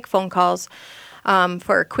do take phone calls.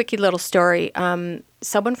 For a quickie little story,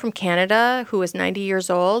 someone from Canada who was 90 years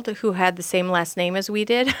old who had the same last name as we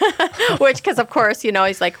did, which, because of course,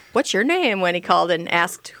 he's like, what's your name, when he called and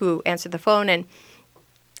asked who answered the phone.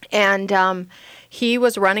 And he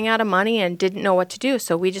was running out of money and didn't know what to do.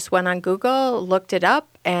 So we just went on Google, looked it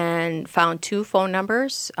up, and found 2 phone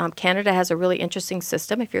numbers. Canada has a really interesting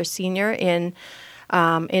system. If you're a senior in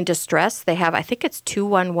distress, they have, I think it's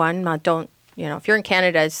 211. If you're in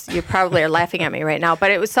Canada, you probably are laughing at me right now,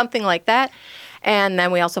 but it was something like that. And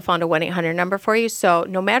then we also found a 1-800 number for you. So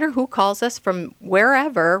no matter who calls us from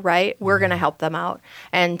wherever, right, we're going to help them out.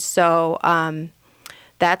 And so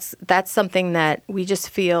that's something that we just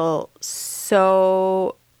feel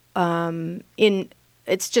so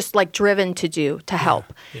it's just like driven to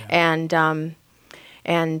help. Yeah.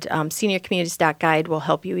 And seniorcommunities.guide will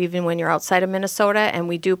help you even when you're outside of Minnesota, and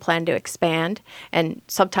we do plan to expand. And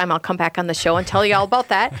sometime I'll come back on the show and tell you all about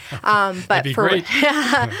that. That'd be great.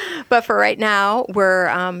 But for right now, we're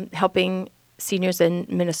helping seniors in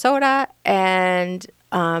Minnesota, and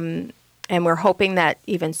we're hoping that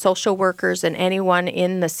even social workers and anyone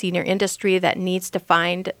in the senior industry that needs to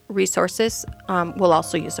find resources will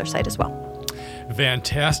also use our site as well.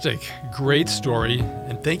 Fantastic. Great story.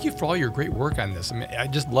 And thank you for all your great work on this. I mean, I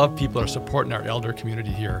just love people that are supporting our elder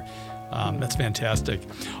community here. That's fantastic.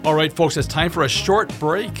 All right, folks, it's time for a short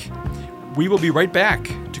break. We will be right back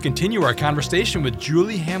to continue our conversation with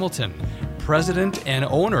Julie Hamilton, president and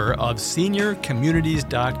owner of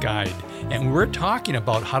SeniorCommunities.Guide. And we're talking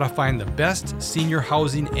about how to find the best senior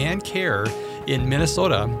housing and care in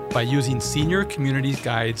Minnesota by using Senior Communities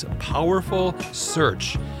Guide's powerful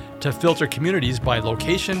search to filter communities by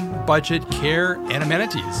location, budget, care, and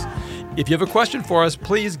amenities. If you have a question for us,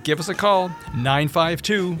 please give us a call,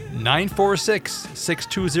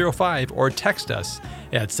 952-946-6205, or text us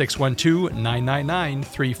at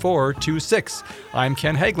 612-999-3426. I'm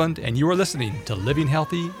Ken Haglund, and you are listening to Living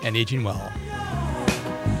Healthy and Aging Well.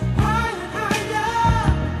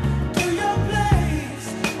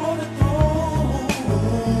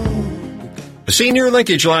 The Senior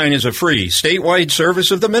Linkage Line is a free, statewide service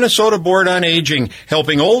of the Minnesota Board on Aging,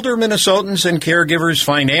 helping older Minnesotans and caregivers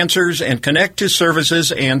find answers and connect to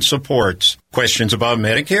services and supports. Questions about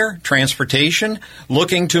Medicare, transportation,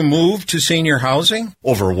 looking to move to senior housing,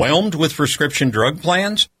 overwhelmed with prescription drug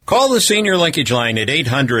plans? Call the Senior Linkage Line at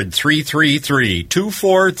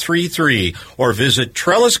 800-333-2433 or visit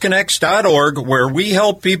trellisconnects.org, where we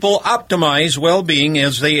help people optimize well-being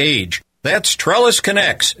as they age. That's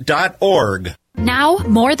trellisconnects.org. Now,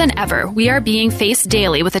 more than ever, we are being faced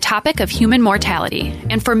daily with the topic of human mortality,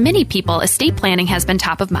 and for many people, estate planning has been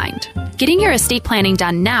top of mind. Getting your estate planning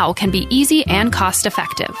done now can be easy and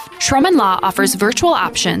cost-effective. Schroman Law offers virtual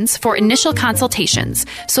options for initial consultations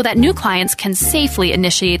so that new clients can safely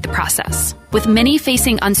initiate the process. With many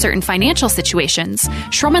facing uncertain financial situations,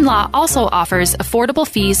 Schroman Law also offers affordable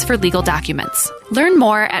fees for legal documents. Learn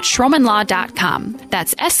more at schromanlaw.com.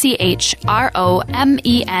 That's SCHROMEN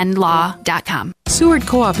law.com. Seward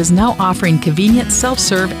Co-op is now offering convenient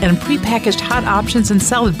self-serve and prepackaged hot options and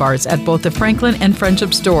salad bars at both the Franklin and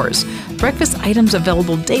Friendship stores. Breakfast items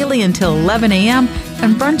available daily until 11 a.m.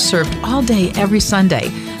 and brunch served all day every Sunday.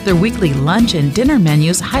 Their weekly lunch and dinner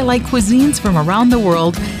menus highlight cuisines from around the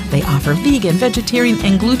world. They offer vegan, vegetarian,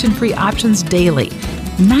 and gluten-free options daily.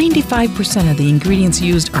 95% of the ingredients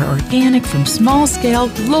used are organic from small-scale,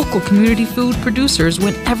 local community food producers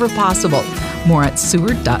whenever possible. More at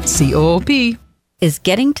seward.coop. Is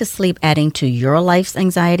getting to sleep adding to your life's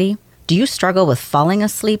anxiety? Do you struggle with falling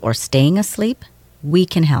asleep or staying asleep? We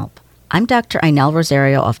can help. I'm Dr. Inel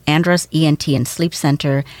Rosario of Andros ENT and Sleep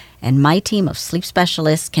Center, and my team of sleep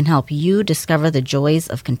specialists can help you discover the joys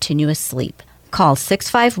of continuous sleep. Call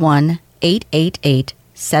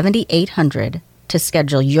 651-888-7800 to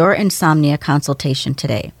schedule your insomnia consultation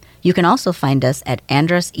today. You can also find us at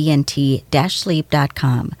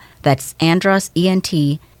androsent-sleep.com. That's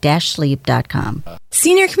androsent-sleep.com.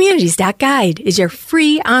 SeniorCommunities.Guide is your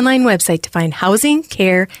free online website to find housing,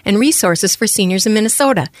 care, and resources for seniors in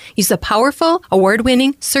Minnesota. Use the powerful,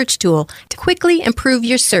 award-winning search tool to quickly improve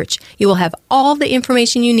your search. You will have all the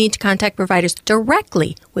information you need to contact providers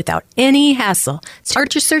directly without any hassle.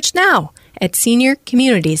 Start your search now at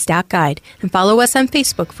SeniorCommunities.Guide and follow us on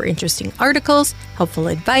Facebook for interesting articles, helpful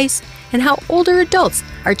advice, and how older adults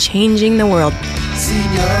are changing the world.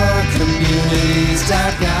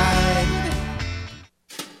 SeniorCommunities.Guide.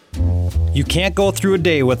 You can't go through a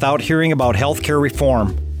day without hearing about healthcare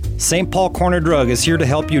reform. St. Paul Corner Drug is here to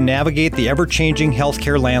help you navigate the ever-changing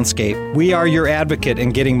healthcare landscape. We are your advocate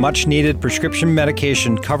in getting much-needed prescription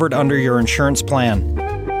medication covered under your insurance plan.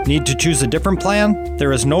 Need to choose a different plan?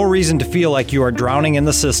 There is no reason to feel like you are drowning in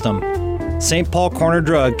the system. St. Paul Corner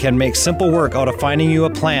Drug can make simple work out of finding you a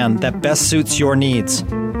plan that best suits your needs.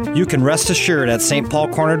 You can rest assured at St. Paul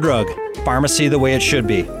Corner Drug, pharmacy the way it should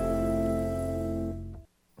be.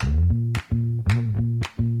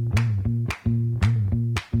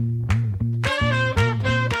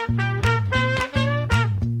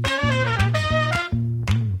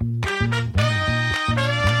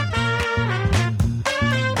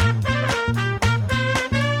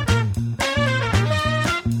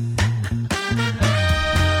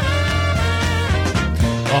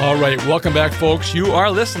 All right, welcome back, folks. You are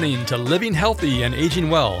listening to Living Healthy and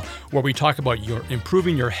Aging Well, where we talk about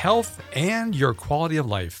improving your health and your quality of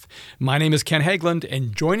life. My name is Ken Haglund,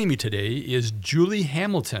 and joining me today is Julie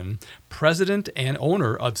Hamilton, president and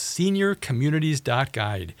owner of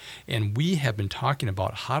SeniorCommunities.Guide. And we have been talking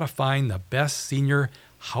about how to find the best senior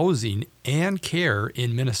housing and care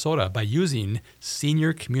in Minnesota by using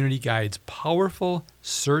Senior Community Guide's powerful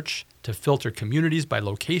search to filter communities by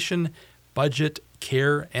location, budget,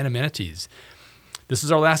 care, and amenities. This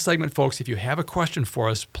is our last segment, folks. If you have a question for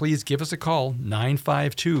us, please give us a call,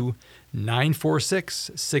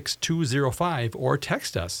 952-946-6205, or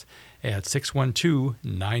text us at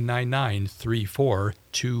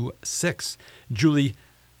 612-999-3426. Julie,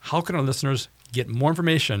 how can our listeners get more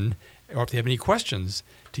information or if they have any questions,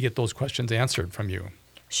 to get those questions answered from you?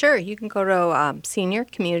 Sure. You can go to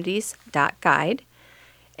seniorcommunities.guide,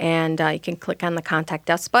 and you can click on the Contact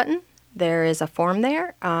Us button. There is a form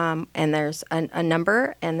there, and there's a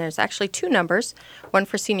number, and there's actually 2 numbers, one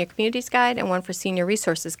for Senior Communities Guide and one for Senior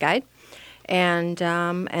Resources Guide. And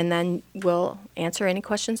then we'll answer any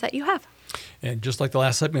questions that you have. And just like the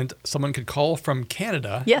last segment, someone could call from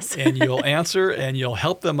Canada. Yes. And you'll answer and you'll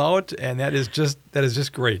help them out, and that is just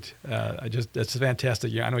great. That's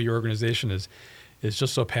fantastic. I know your organization is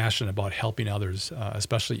just so passionate about helping others,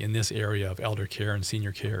 especially in this area of elder care and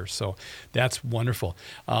senior care. So that's wonderful.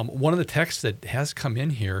 One of the texts that has come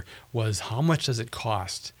in here was, how much does it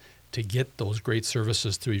cost to get those great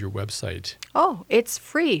services through your website? Oh, it's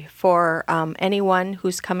free for anyone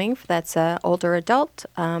who's coming that's an older adult,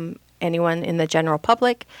 anyone in the general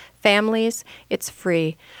public, families. It's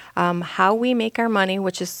free. How we make our money,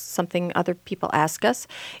 which is something other people ask us,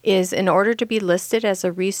 is in order to be listed as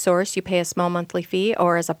a resource, you pay a small monthly fee,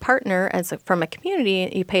 or as a partner, from a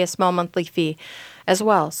community, you pay a small monthly fee as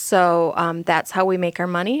well. So that's how we make our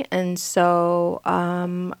money, and so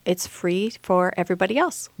it's free for everybody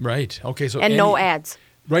else. Right. Okay. So no ads.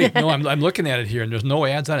 Right. No, I'm looking at it here, and there's no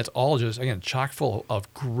ads on it. It's all just, again, chock full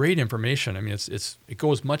of great information. I mean, it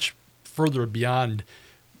goes much further beyond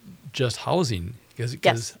just housing,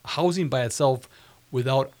 because housing by itself,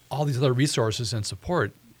 without all these other resources and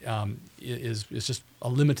support, is just a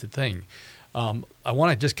limited thing. I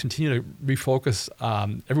want to just continue to refocus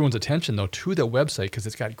everyone's attention, though, to the website, because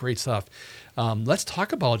it's got great stuff. Let's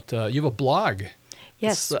talk about, you have a blog.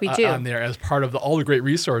 Yes, we do. On there as part of all the great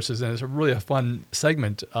resources, and it's really a fun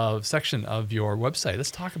section of your website. Let's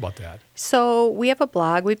talk about that. So we have a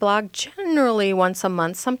blog. We blog generally once a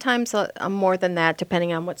month, sometimes more than that,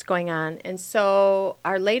 depending on what's going on. And so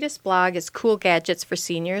our latest blog is Cool Gadgets for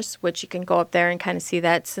Seniors, which you can go up there and kind of see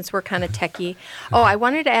that, since we're kind of techie. Oh, I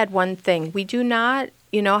wanted to add one thing. We do not,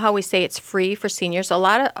 you know how we say it's free for seniors? A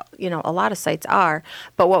lot of sites are,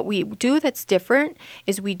 but what we do that's different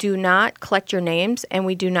is we do not collect your names, and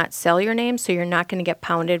we do not sell your name, so you're not going to get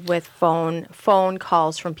pounded with phone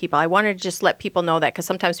calls from people. I wanted to just let people know that, because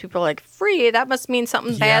sometimes people are like, free, that must mean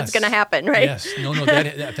something bad's going to happen, right? Yes. No, in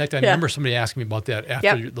fact, I remember somebody asking me about that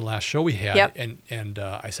after the last show we had, and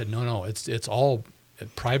I said, no, it's all,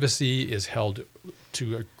 privacy is held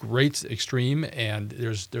to a great extreme, and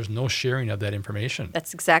there's no sharing of that information.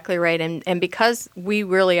 That's exactly right. And because we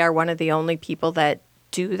really are one of the only people that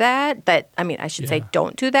do that, I should say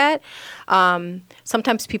don't do that,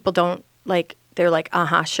 sometimes people don't they're like,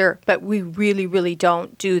 sure. But we really, really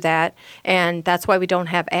don't do that. And that's why we don't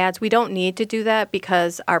have ads. We don't need to do that,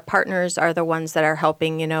 because our partners are the ones that are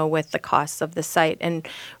helping, with the costs of the site. And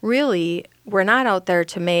really, we're not out there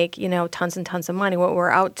to make, tons and tons of money. What we're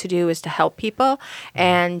out to do is to help people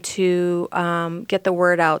and to get the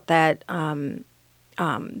word out that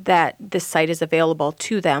that this site is available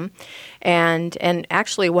to them. And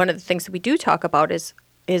actually, one of the things that we do talk about is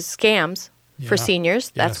scams for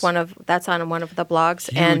seniors. That's that's on one of the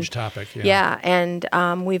blogs. Huge topic. Yeah, and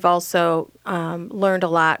we've also learned a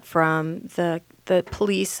lot from the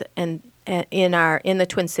police and in the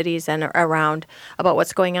Twin Cities and around about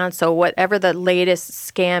what's going on. So whatever the latest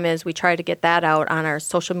scam is, we try to get that out on our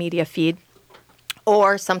social media feed.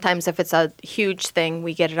 Or sometimes if it's a huge thing,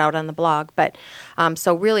 we get it out on the blog. But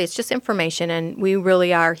so really, it's just information, and we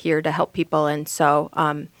really are here to help people. And so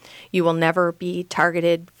you will never be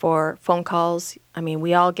targeted for phone calls. I mean,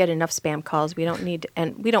 we all get enough spam calls. We don't need,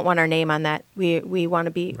 and we don't want our name on that. We want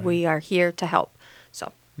to be. Right. We are here to help.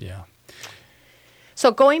 So yeah.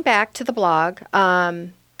 So going back to the blog.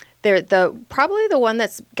 Probably the one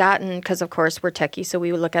that's gotten, because of course we're techie, so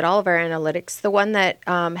we look at all of our analytics. The one that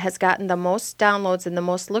has gotten the most downloads and the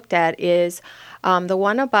most looked at is the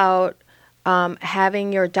one about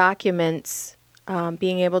having your documents,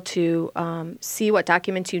 being able to see what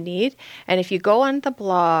documents you need. And if you go on the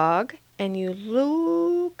blog and you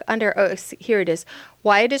look under, here it is,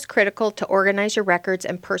 why it is critical to organize your records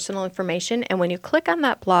and personal information. And when you click on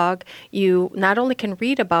that blog, you not only can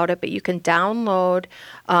read about it, but you can download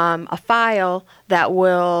a file that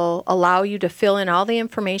will allow you to fill in all the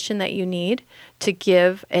information that you need to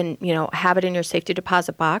give and, have it in your safety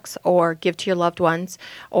deposit box or give to your loved ones,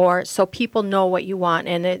 or so people know what you want.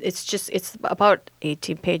 And it's about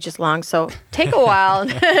 18 pages long, so take a while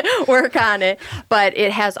and work on it. But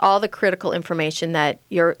it has all the critical information that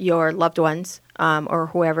your loved ones or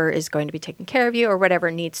whoever is going to be taking care of you or whatever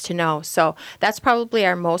needs to know. So that's probably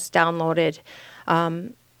our most downloaded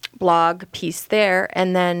blog piece there.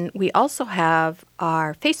 And then we also have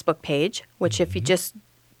our Facebook page, which if you just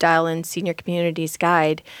dial in Senior Communities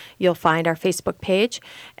Guide, you'll find our Facebook page.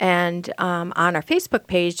 And on our Facebook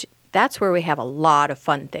page, that's where we have a lot of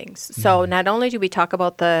fun things. So not only do we talk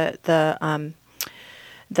about the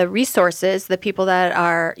resources, the people that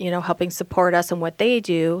are, helping support us and what they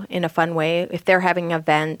do in a fun way. If they're having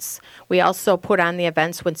events, we also put on the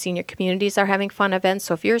events when senior communities are having fun events.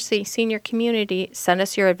 So if you're a senior community, send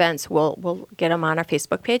us your events. We'll get them on our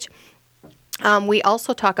Facebook page. We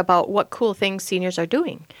also talk about what cool things seniors are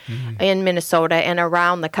doing in Minnesota and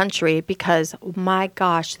around the country because, my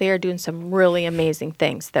gosh, they are doing some really amazing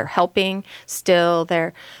things. They're helping still.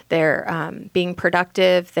 They're being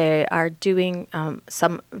productive. They are doing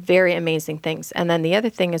some very amazing things. And then the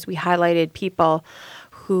other thing is we highlighted people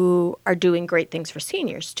who are doing great things for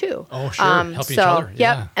seniors, too. Oh, sure. Help each other.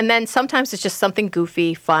 Yeah. Yep. And then sometimes it's just something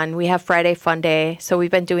goofy, fun. We have Friday Fun Day. So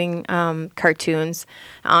we've been doing cartoons.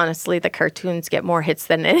 Honestly, the cartoons get more hits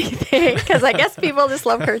than anything because I guess people just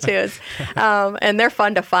love cartoons. And they're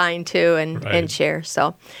fun to find, too, and share.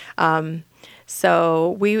 So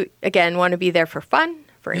we, again, want to be there for fun,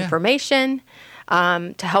 for information,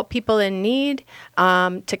 to help people in need,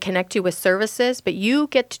 to connect you with services. But you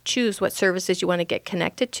get to choose what services you want to get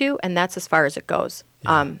connected to, and that's as far as it goes.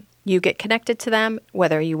 Yeah. You get connected to them,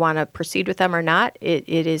 whether you want to proceed with them or not. It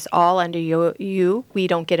is all under you. We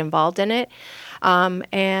don't get involved in it.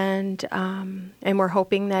 And we're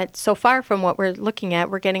hoping that so far from what we're looking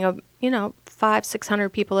at, we're getting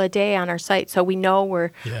 500-600 people a day on our site. So we know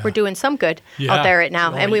we're doing some good out there right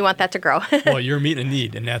now, and we want that to grow. Well, you're meeting a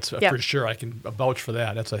need, and that's for sure. I can vouch for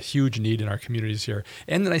that. That's a huge need in our communities here.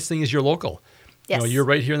 And the nice thing is you're local. Yes. You're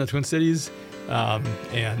right here in the Twin Cities.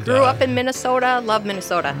 And grew up in Minnesota, love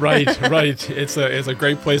Minnesota. Right. It's a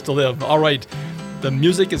great place to live. All right. The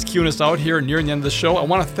music is cueing us out here near the end of the show. I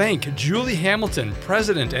want to thank Julie Hamilton,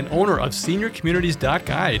 president and owner of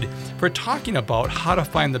SeniorCommunities.Guide, for talking about how to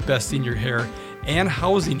find the best senior care and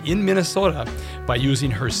housing in Minnesota by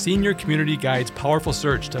using her Senior Community Guide's powerful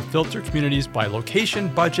search to filter communities by location,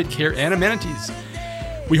 budget, care, and amenities.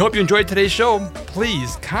 We hope you enjoyed today's show.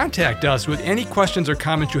 Please contact us with any questions or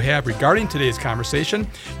comments you have regarding today's conversation.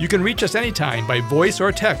 You can reach us anytime by voice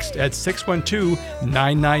or text at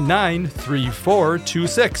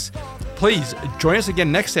 612-999-3426. Please join us again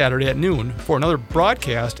next Saturday at noon for another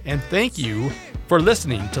broadcast, and thank you for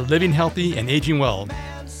listening to Living Healthy and Aging Well,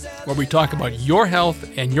 where we talk about your health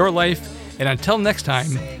and your life. And until next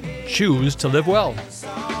time, choose to live well.